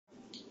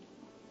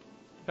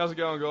How's it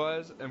going,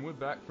 guys? And we're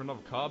back for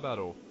another car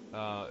battle.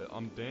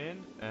 I'm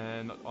Dan,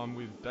 and I'm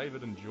with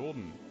David and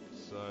Jordan.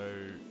 So,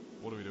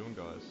 what are we doing,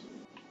 guys?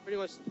 Pretty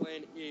much the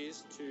plan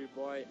is to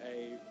buy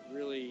a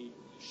really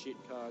shit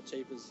car,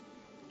 cheap as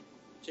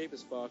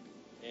fuck,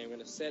 and we're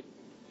gonna set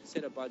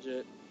a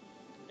budget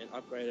and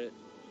upgrade it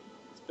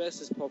as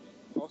best as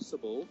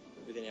possible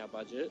within our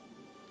budget,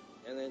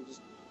 and then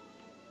just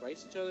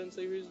race each other and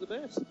see who's the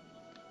best.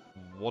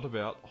 What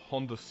about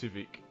Honda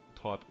Civic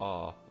Type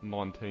R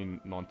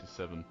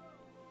 1997?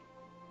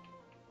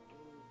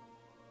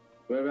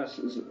 Whereabouts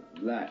is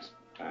that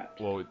at?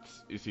 Well,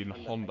 it's in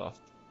Honda.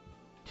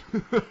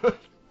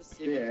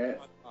 Yeah,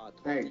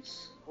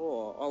 thanks.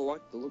 Oh, I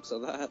like the looks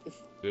of that.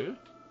 Yeah?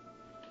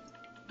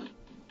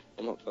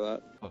 I'm not for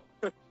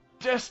that.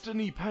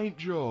 Destiny paint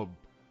job!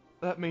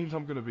 That means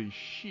I'm gonna be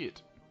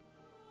shit.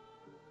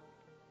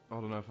 I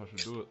don't know if I should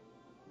do it.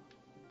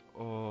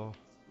 Oh,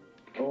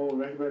 Oh,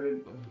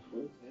 recommended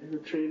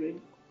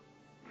retrieving.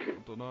 I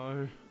don't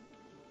know.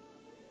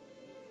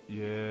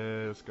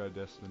 Yeah, let's go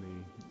Destiny.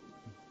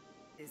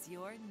 Is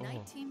your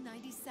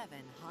 1997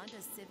 Honda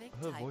Civic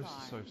Her Type voice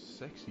R. is so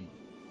sexy.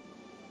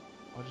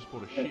 I just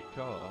bought a shit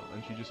car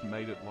and she just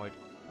made it like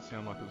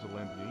sound like it was a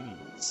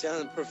Lamborghini.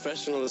 Sound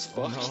professional as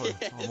fuck. No,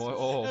 Yes. I'm like,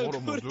 oh, How what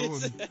am I good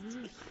is it?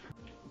 doing?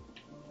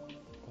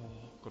 Oh,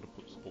 gotta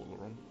put spoiler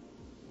on.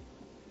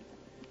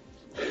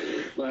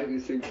 Like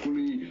this thing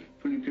fully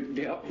picked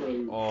out,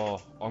 bro.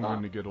 Oh, I'm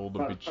going to get all the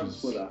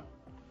bitches.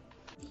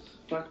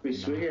 Fuck me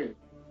swinging.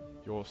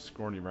 You're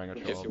scrawny ranger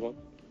If you child. want.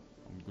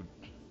 I'm good.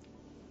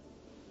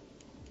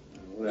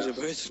 He's a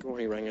very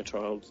scrawny ranger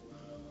child.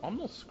 I'm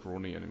not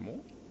scrawny anymore.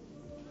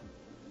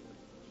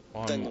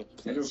 Daniel,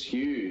 It was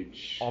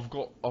huge. I'm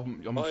oh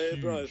yeah,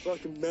 huge. bro,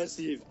 fucking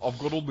massive. I've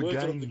got all the Working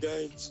gains. on the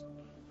gains.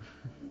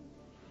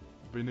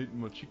 Been eating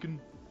my chicken.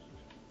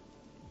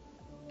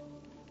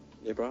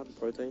 Yeah, bro, the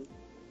protein.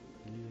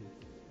 Yeah.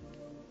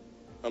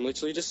 I'm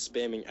literally just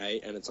spamming A,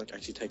 and it's like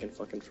actually taking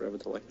fucking forever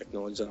to like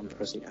acknowledge that I'm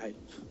pressing A.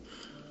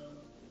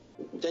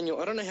 Daniel,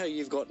 I don't know how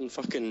you've gotten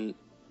fucking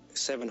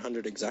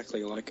 700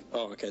 exactly. Like,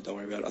 oh, okay, don't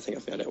worry about it. I think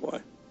I found out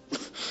why.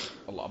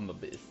 I'm the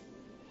best.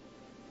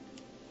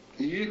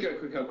 Did you go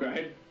quick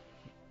upgrade?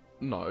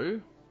 No.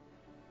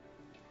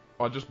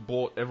 I just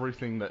bought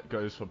everything that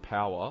goes for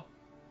power,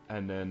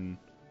 and then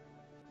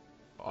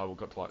I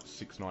got to like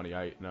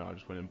 698, and then I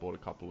just went and bought a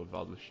couple of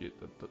other shit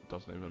that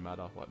doesn't even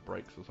matter, like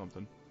brakes or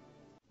something.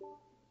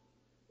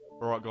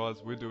 Alright guys,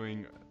 we're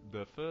doing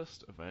the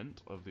first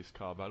event of this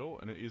car battle,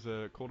 and it is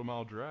a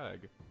quarter-mile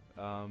drag.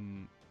 So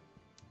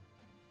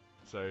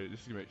this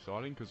is going to be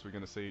exciting, because we're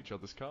going to see each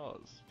other's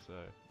cars. So,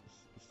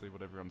 let's see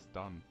what everyone's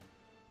done.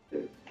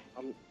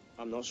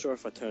 I'm not sure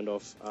if I turned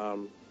off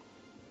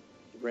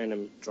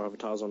random driver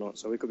tires or not,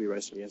 so we could be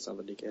racing against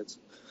other dickheads.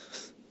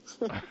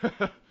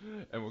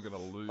 And we're going to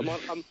lose.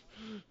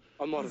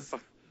 I might have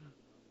fucked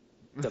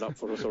that up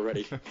for us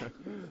already.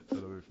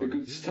 That'll be A fun.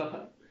 good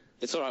start.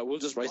 It's alright, we'll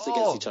just race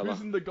against each other.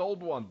 Who's in the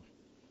gold one?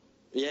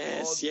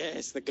 Yes, Oh.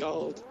 yes, the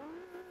gold.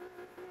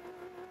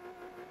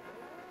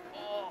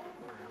 Oh,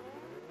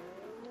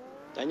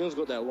 Daniel's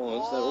got that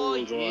launch, that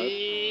all-wheel drive.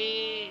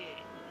 yeah.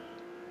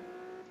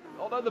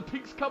 Oh no, the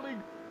pig's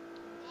coming!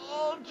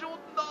 Oh, Jordan,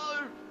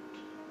 no!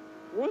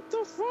 What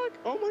the fuck?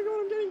 Oh my god,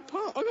 I'm getting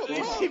pumped. I got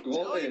pumped.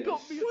 Oh, he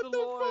got me at What the the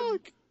line!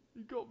 fuck?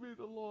 He got me at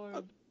the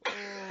line! I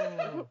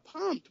Oh. got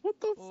pumped. What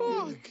the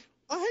Oh. fuck?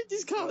 I hate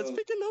this car. Let's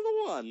pick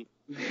another one.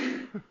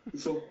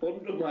 It's a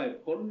Honda, mate.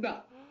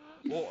 Honda.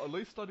 Well, at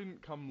least I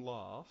didn't come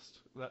last.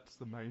 That's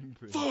the main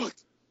thing. Fuck.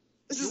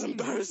 This is Jordan.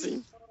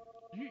 embarrassing.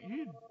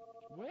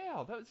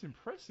 Wow, that's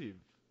impressive.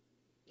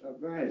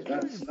 Mate,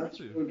 that's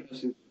impressive. really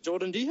impressive.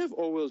 Jordan, do you have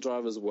all-wheel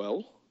drive as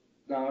well?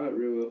 No, I don't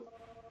really.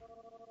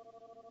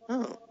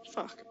 Oh,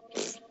 fuck.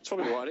 That's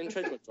probably why I didn't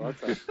change my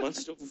drivetrain. Mine's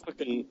still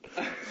fucking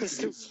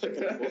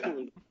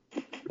forward.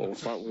 Or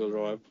front-wheel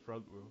drive.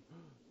 Front wheel.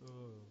 Oh.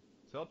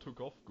 So I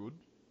took off good.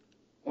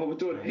 Oh, we're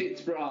doing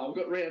hits, bro.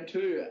 We've got round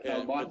 2.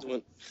 Yeah, we're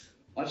doing...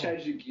 I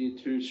changed to gear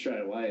 2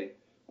 straight away.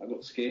 I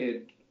got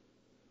scared.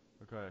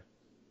 Okay.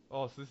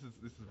 Oh, so this is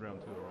round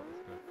 2, alright,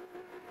 let's go.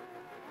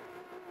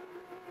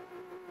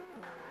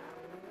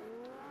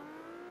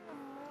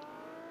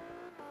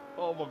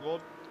 Oh my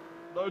god.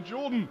 No,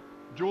 Jordan!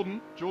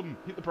 Jordan,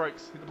 hit the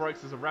brakes,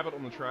 there's a rabbit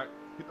on the track.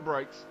 Hit the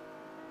brakes.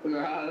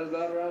 Nah, there's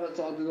no rabbits.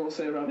 I did not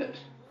see a rabbit.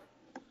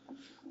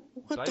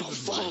 What the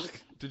fuck?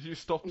 Did you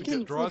stop to getting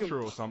get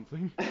drive-through or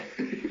something?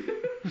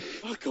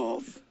 Fuck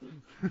off.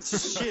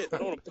 Shit, I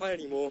don't want to play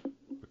anymore.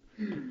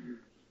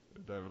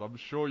 David, I'm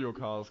sure your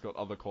car's got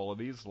other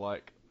qualities,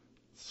 like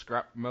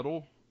scrap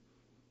metal,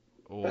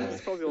 or...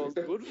 That's probably all it's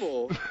good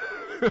for.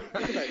 Look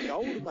at that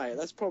gold, mate.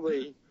 That's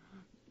probably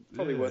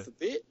Yeah. worth a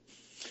bit.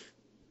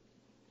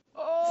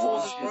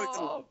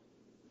 Oh!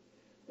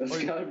 Let's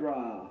Wait. go,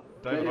 brah.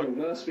 David, Daniel,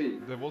 verse me.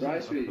 There wasn't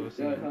Race a me.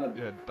 person... Go hard.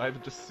 Yeah,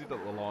 David, just sit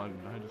at the line,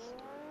 you know, just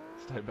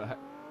stay back.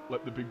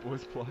 Let the big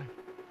boys play.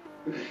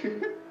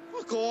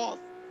 Fuck off.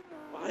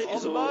 I hate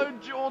this Oh all. no,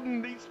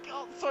 Jordan, he's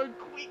got so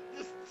quick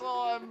this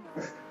time!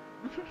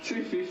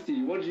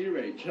 250. What did you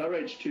reach? I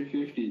reached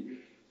 250.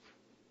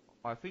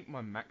 I think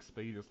my max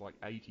speed is like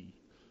 80.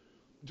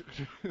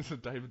 So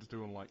David's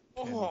doing like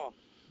 10.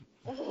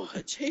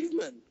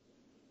 Achievement!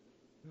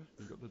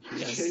 You got the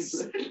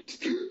Yes!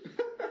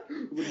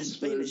 Yes,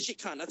 being a shit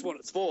cunt, that's what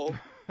it's for.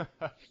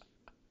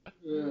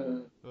 Yeah.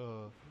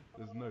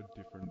 There's no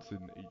difference in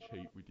each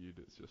heat we did,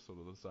 it's just sort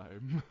of the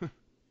same.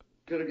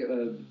 Gotta get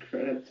those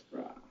credits,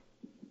 bruh.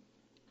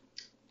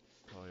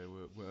 Oh yeah,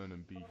 we're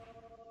earning big.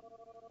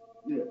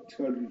 Yeah,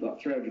 200, like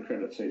 300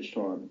 credits each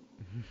time.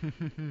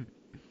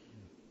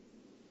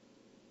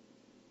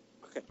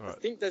 Okay, I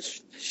Alright. think that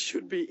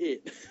should be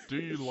it. Do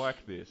you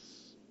like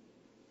this?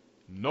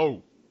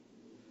 No!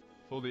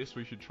 For this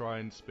we should try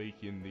and speak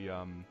in the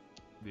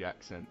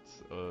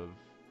accents of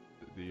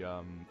the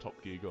Top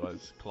Gear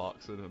guys,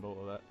 Clarkson and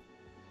all of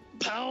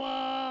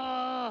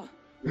Power!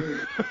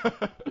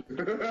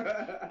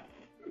 that.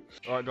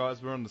 Alright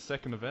guys, we're on the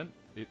second event.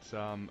 It's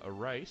a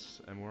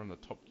race and we're on the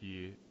Top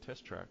Gear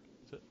test track,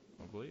 is it?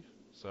 I believe.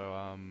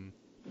 So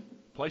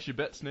place your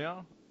bets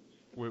now.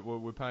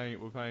 We're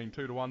paying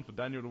 2 to 1 for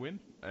Daniel to win,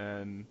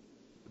 and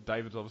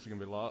David's obviously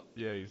gonna be last.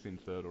 Yeah, he's in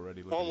third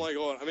already. Oh my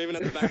god, I'm even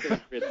at the back of the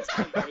grid. This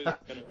guy knows he's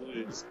gonna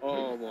lose.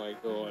 Oh my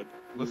god.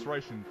 Let's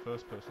race in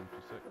first person for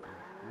a sec.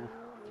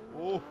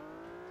 Oh.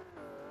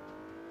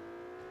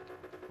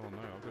 Oh no,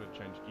 I've got to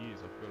change gears.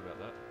 I forgot about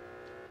that.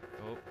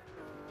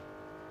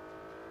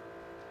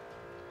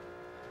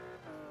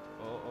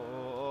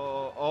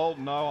 Oh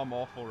no, I'm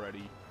off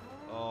already.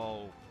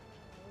 Oh.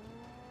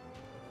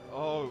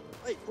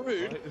 Hey,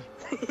 rude.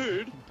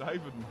 Rude.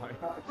 David, mate.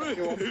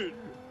 Rude.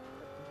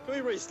 Can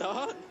we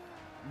restart?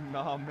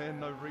 Nah, man,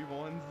 no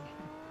rewinds.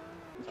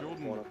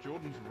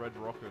 Jordan's red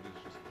rocket is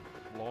just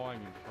flying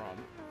in front.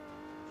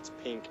 It's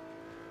pink.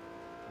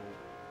 Well,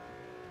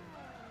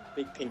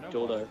 Big pink you know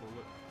dildo. why I call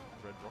it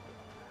red rocket?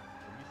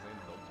 Have you seen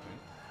Dog's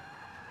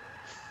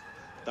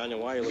Daniel,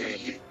 why are you looking at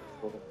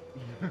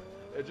me?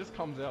 It just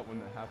comes out when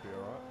they're happy,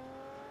 alright?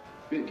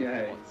 Bit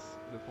gay.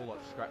 They feel like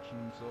scratching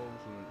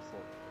themselves and it's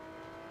like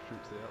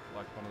shoots out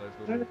like one of those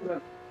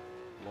little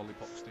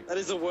lollipop sticks. That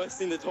is the worst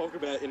thing to talk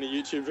about in a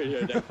YouTube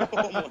video, Dan.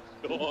 Oh my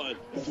god.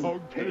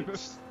 Dog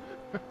penis.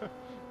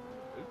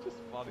 It's just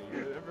funny.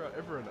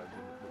 Everyone knows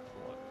what it looks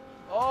like.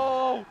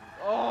 Oh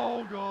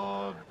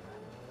god.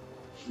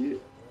 Yeah.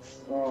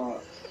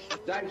 Oh,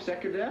 Dave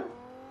second now?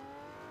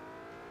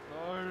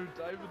 No,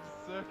 David's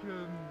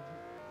second.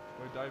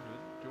 Wait, David,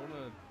 do you want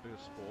to be a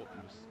sport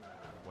and just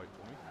wait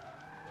for me?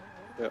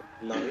 Yep.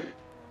 No.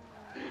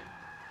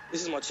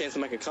 This is my chance to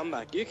make a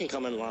comeback. You can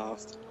come in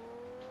last.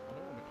 I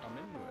don't want to come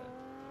anywhere.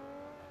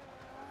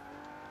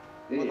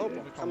 Yeah. Well,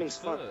 no, coming's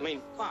fun. I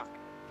mean, fuck.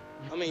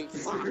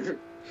 Fuck.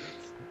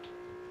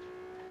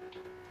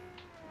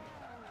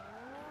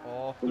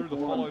 Oh, through the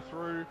follow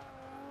through.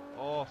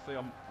 Oh, see,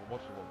 I'm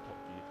watching a lot of Top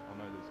Gear. I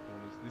know these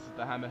corners. This is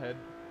the hammerhead.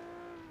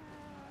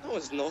 No,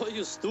 it's not.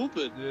 You're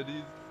stupid. Yeah, it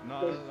is.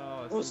 No,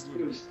 it's all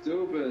You're good.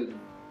 stupid.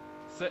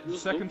 You're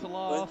Second to stupid,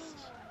 last.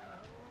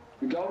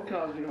 The gold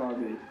car's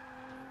behind me.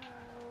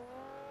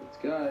 Let's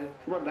go.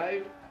 Come on,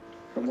 Dave.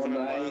 Come on,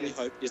 My only Dave.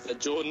 hope is that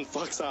Jordan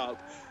fucks up.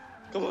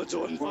 Come on,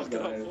 Jordan, Come on, fuck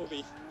it up Dave. for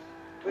me.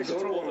 I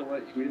sort of want to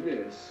let you win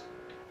this.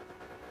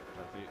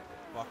 That's it.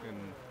 Fuck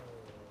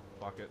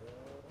it.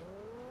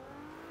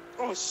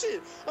 Oh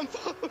shit! I'm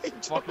following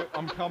Jordan. Fuck it,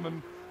 I'm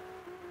coming.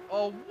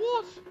 Oh,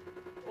 what?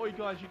 Oh, you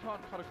guys, you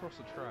can't cut across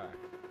the track.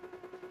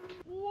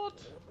 What?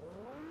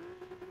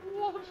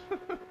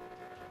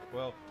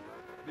 Well,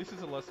 this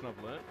is a lesson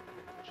I've learnt.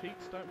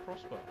 Cheats don't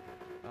prosper.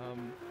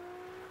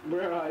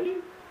 Where are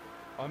you?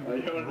 I'm Oh,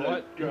 you're on the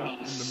right in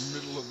grass. the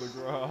middle of the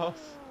grass.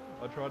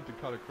 I tried to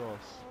cut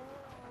across.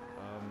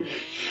 It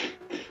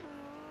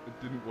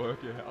didn't work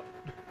out.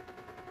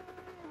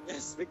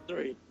 Yes,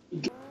 victory.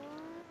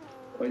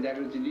 Wait,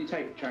 David, did you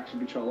take traction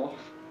control off?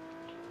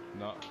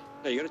 No.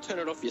 No, you gotta turn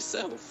it off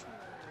yourself.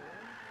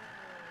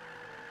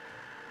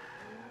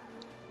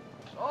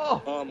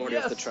 Oh, Oh, I'm already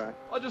yes! off the track.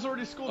 I just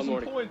already scored I'm some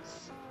already-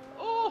 points.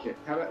 Oh, Yeah.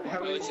 How many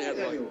At least you had,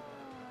 like- Daniel?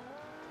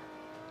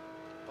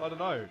 I don't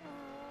know.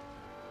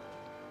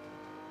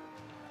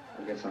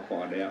 I guess I'll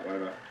find out,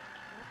 won't I?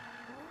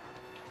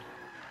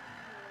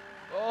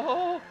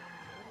 Oh,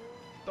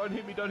 don't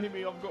hit me.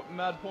 I've got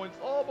mad points.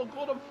 Oh my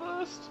god, I'm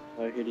first.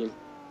 I hit him.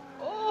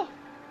 Oh,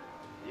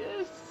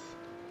 yes.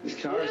 This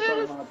car is so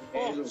Yes! hard to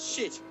Oh handle.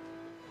 shit!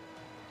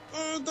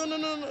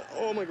 No.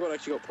 Oh my god, I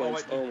actually got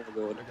points. wait, Oh, my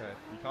god. Okay,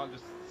 you can't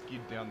just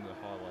skid down the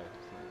highway.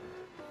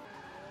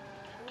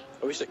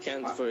 I wish it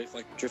counted for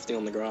like drifting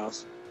on the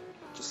grass.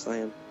 Just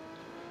saying.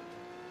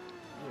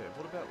 Yeah,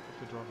 what about if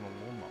you're driving a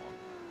lawnmower?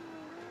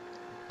 You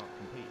can't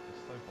compete,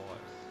 it's so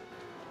biased.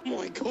 Oh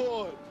my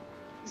god!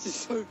 This is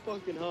so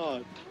fucking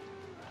hard.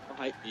 I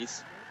hate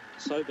this.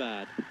 So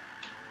bad.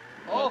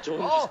 Jordan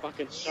just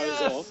fucking shows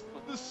yes! off.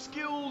 The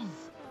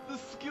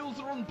skills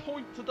are on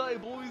point today,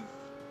 boys!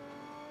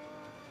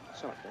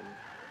 Shut up, then.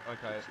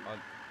 Okay,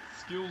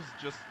 skills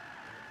just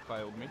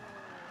failed me.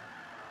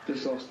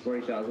 Just lost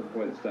 3,000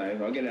 points,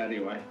 Dave. I'll get out of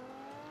your way.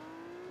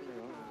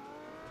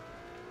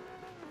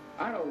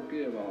 I don't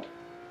give up.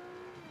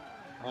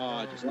 Oh,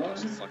 I just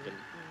lost fucking.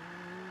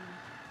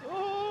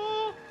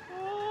 Oh,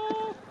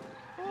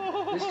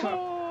 this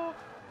car.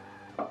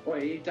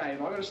 Wait,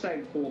 Dave, I gotta stay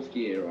in 4th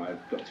gear, or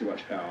I've got too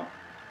much power.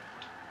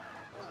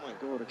 Oh my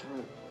god, I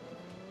can't.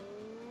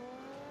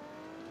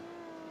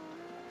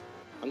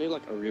 I need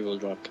like a rear-wheel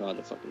drive car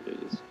to fucking do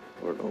this.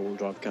 Or an all-wheel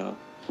drive car.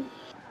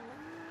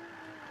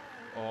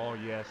 Oh,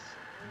 yes.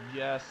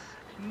 Yes.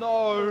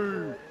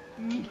 No!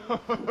 No!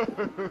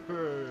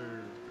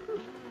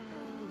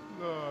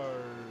 No.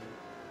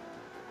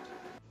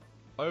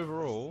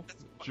 Overall,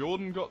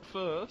 Jordan got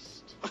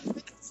first.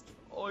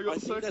 Oh, I got I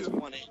think second. that's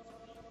 1 each.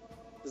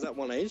 Is that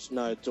 1 each?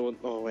 No, Jordan.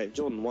 Oh wait,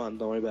 Jordan won.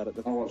 Don't worry about it.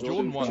 Oh,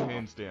 Jordan won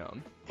hands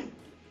down.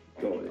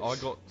 Guys. I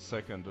got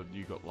second and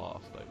you got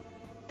last, David.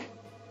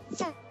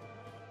 Fuck.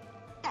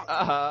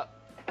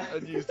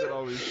 And you said I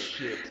was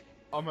shit.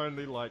 I'm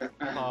only like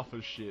half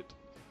as shit.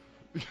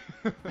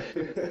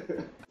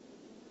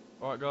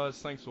 Alright guys,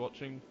 thanks for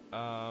watching.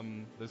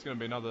 There's going to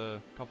be another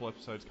couple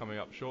episodes coming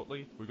up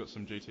shortly. We've got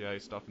some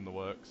GTA stuff in the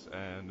works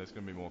and there's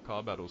going to be more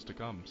car battles to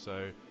come.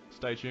 So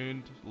stay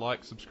tuned,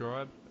 like,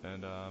 subscribe,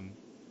 and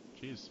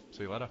cheers.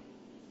 See you later.